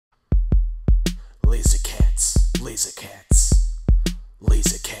LazerKatz.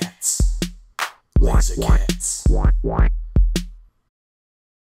 LazerKatz. LazerKatz.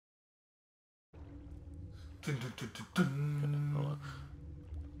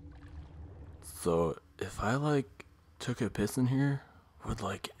 So, if I took a piss in here, would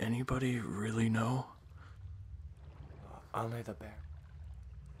anybody really know? Only the bear.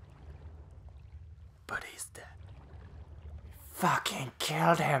 But he's dead. Fucking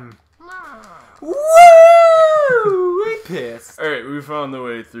killed him. Woo! We pissed. Alright, we found the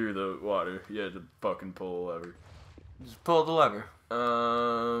way through the water. You had to fucking pull a lever. Just pull the lever.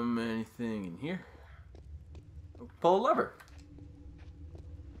 Anything in here? Pull a lever.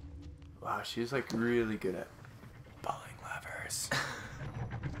 Wow, she's really good at pulling levers.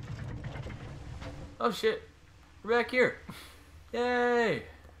 Oh shit. We're back here. Yay!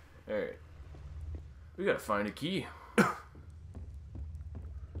 Alright. We gotta find a key.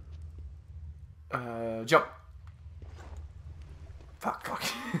 Jump. Fuck.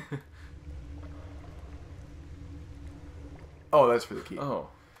 Oh, that's for the key. Oh.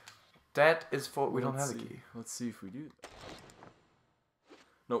 That is for... We don't have a key. Let's see if we do.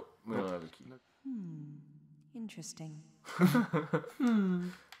 Nope, we don't have a key. Interesting.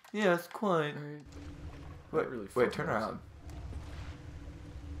 Yes, quite. Right. Really Wait, turn around.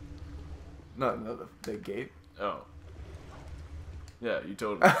 No, the gate. Oh. Yeah, you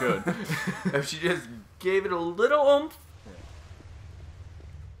totally could. If she just gave it a little oomph. Yeah.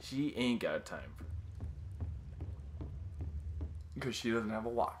 She ain't got time. Because she doesn't have a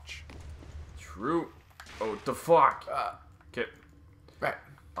watch. True. Oh, what the fuck? Okay. Right.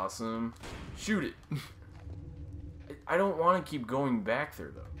 Awesome. Shoot it. I don't want to keep going back there,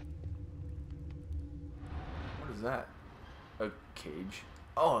 though. What is that? A cage.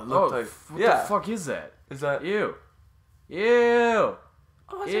 Oh, it looked like... What the fuck is that? Is that... Ew. Ew. Oh,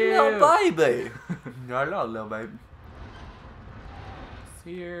 it's a little baby. Hello, little baby. It's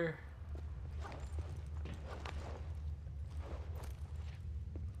here.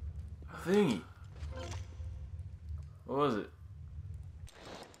 A thingy. What was it?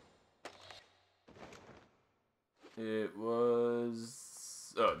 It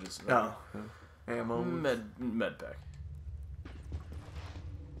was... Oh, just... No. Ammo. Med pack.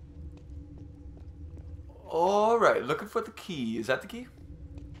 Alright, looking for the key. Is that the key?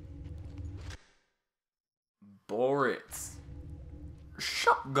 Bullets.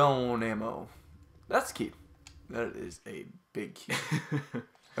 Shotgun ammo. That's the key. That is a big key.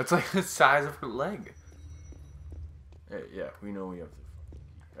 That's like the size of her leg. Hey, yeah, we know we have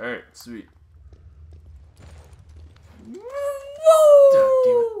to. Alright, sweet.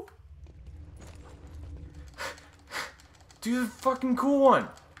 Whoa! Do the fucking cool one.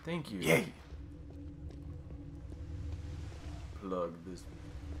 Thank you. Yay. Plug this.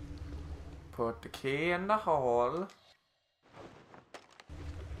 Put the key in the hole.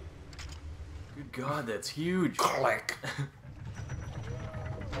 Good God, that's huge. Click.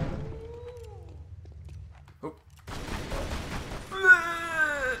 Oh.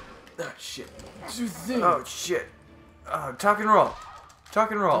 Ah, shit. Do the thing. Oh, shit. Tuck and roll. Tuck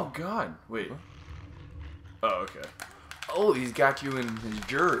and roll. Oh, God. Wait. Oh, okay. Oh, he's got you in his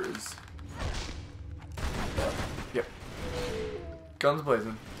jurors. Yep. Guns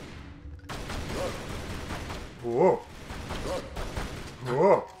blazing. Whoa.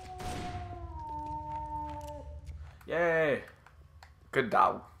 Whoa. Yay. Good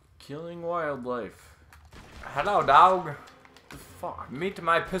dog. Killing wildlife. Hello, dog. The fuck? Meet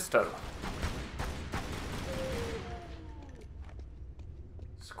my pistol.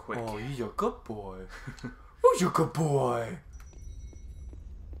 It's quick. Oh, he's a good boy. Who's a good boy?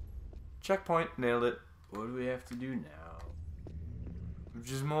 Checkpoint. Nailed it. What do we have to do now?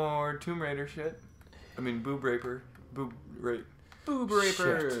 Just more Tomb Raider shit. I mean, boob raper. Boob rape. Boob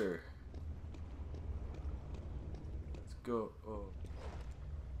raper. Shit. Let's go. Oh.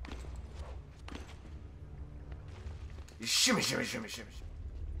 Shimmy, shimmy, shimmy, shimmy.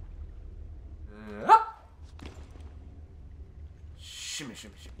 Up. Shimmy,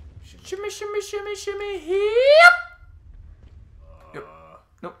 shimmy, shimmy, shimmy. Shimmy, shimmy, shimmy, shimmy. Yep. Yep.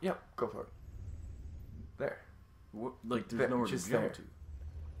 Nope. Yep. Go for it. There. What, there's There, nowhere to just jump there. to.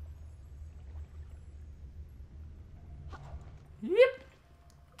 Yep.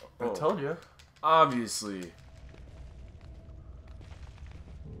 I Oh. told you. Obviously.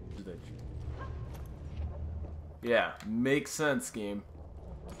 Yeah, makes sense, game.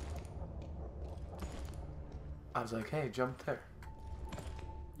 I was like, hey, jump there.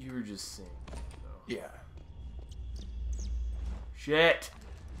 You were just saying. Yeah. Shit.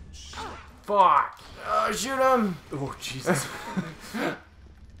 Fuck. Oh, shoot him. Oh, Jesus.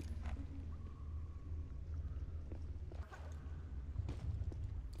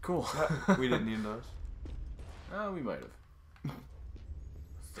 cool. We didn't need those. Oh, we might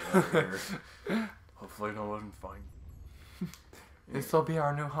have. Hopefully no one find. This will be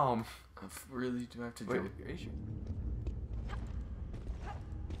our new home. I really do have to Wait, jump. are you sure?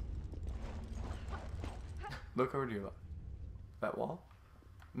 Look over to your left. That wall?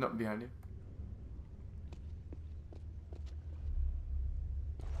 No, behind you.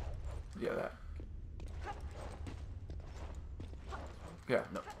 Yeah, that. Yeah.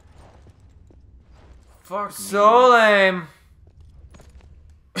 No. Fuck So lame.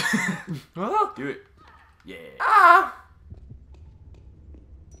 Oh. Do it. Yeah. Ah.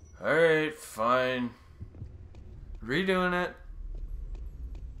 Alright, fine. Redoing it.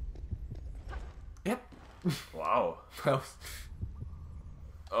 Yep. Wow. Well,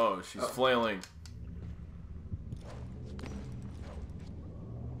 Oh, she's flailing.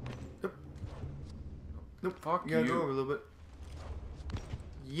 nope. Fuck You gotta you. go over a little bit.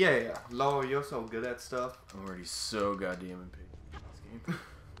 Yeah, Laura, you're so good at stuff. I'm already so goddamn impatient in this game.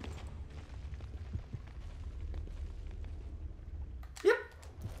 Yep.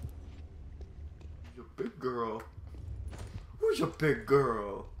 You're a big girl. Who's your big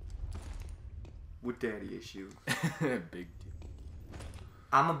girl? With daddy issues. Big deal.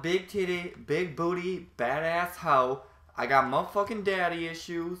 I'm a big titty, big booty, badass hoe. I got motherfucking daddy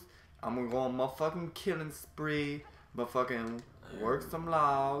issues. I'm gonna go on motherfucking killing spree. Motherfucking work some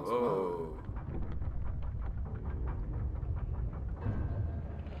logs. Whoa.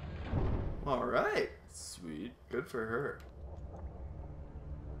 Alright. Sweet. Good for her.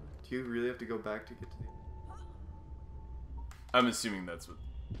 Do you really have to go back to get to the... I'm assuming that's what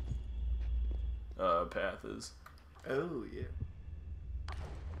path is. Oh, yeah.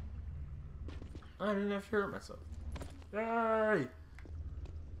 I didn't have to hurt myself. Yay!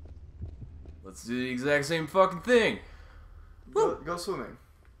 Let's do the exact same fucking thing. Go swimming.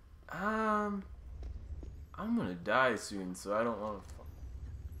 I'm gonna die soon, so I don't want to.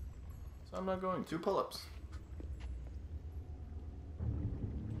 So I'm not going to. 2 pull-ups.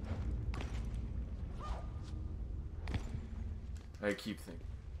 I keep thinking.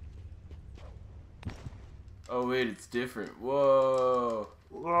 Oh wait, it's different. Whoa.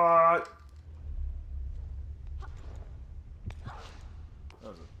 What? That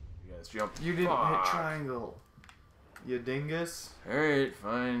was you guys jump. You didn't Fuck. hit triangle. You dingus. Alright,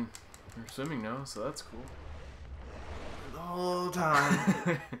 fine. We're swimming now, so that's cool. The whole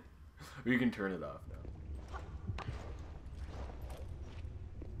time. We can turn it off now.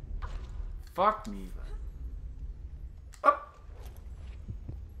 Fuck me. Up.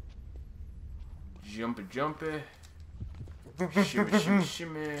 Jumpy jumpy. Shimmy shimmy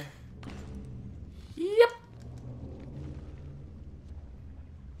shimmy. Yep.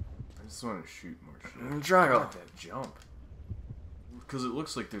 I just want to shoot more shit. Triangle. God, that jump. Because it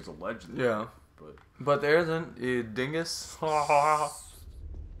looks like there's a ledge there. Yeah. But there isn't. You dingus.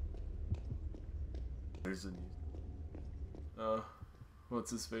 There's a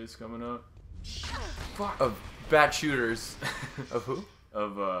what's his face coming out? Fuck. Of bad shooters. Of who?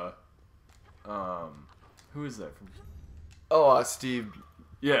 Of who is that from? Oh, Steve.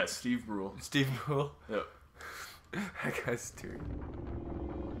 Yeah, Steve Brule. Steve Brule. Yep. That guy's stupid.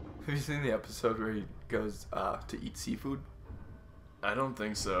 Have you seen the episode where he goes to eat seafood? I don't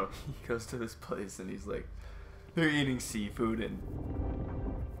think so. He goes to this place and he's like, they're eating seafood and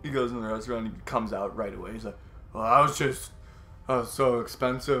he goes in the restaurant and he comes out right away. He's like, well, I was so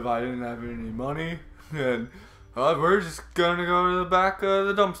expensive, I didn't have any money. And we're just gonna go to the back of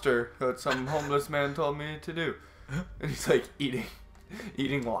the dumpster that some homeless man told me to do. And he's like eating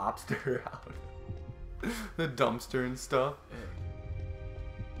lobster out the dumpster and stuff. Hey.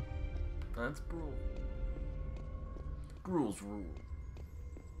 That's Brule. Brule's rule.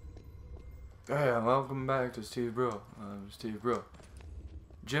 Hey, welcome back to Steve Brule. I'm Steve Brule.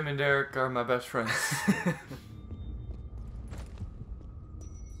 Jim and Derek are my best friends. Steve,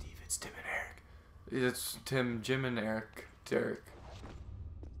 it's Tim and Eric. It's Tim, Jim, and Eric. Derek.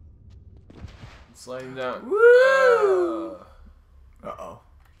 Sliding down. Woo! Uh-oh.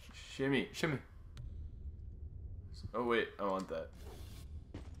 Shimmy. Shimmy. Oh wait, I want that.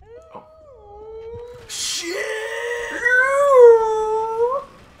 Oh. Shit!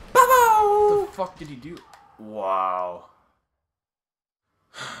 What What the fuck did he do? Wow.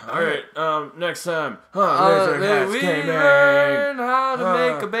 Alright, next time. LazerKatzGaming. We learn how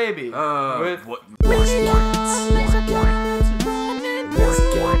to make a baby. With what? LazerKatz.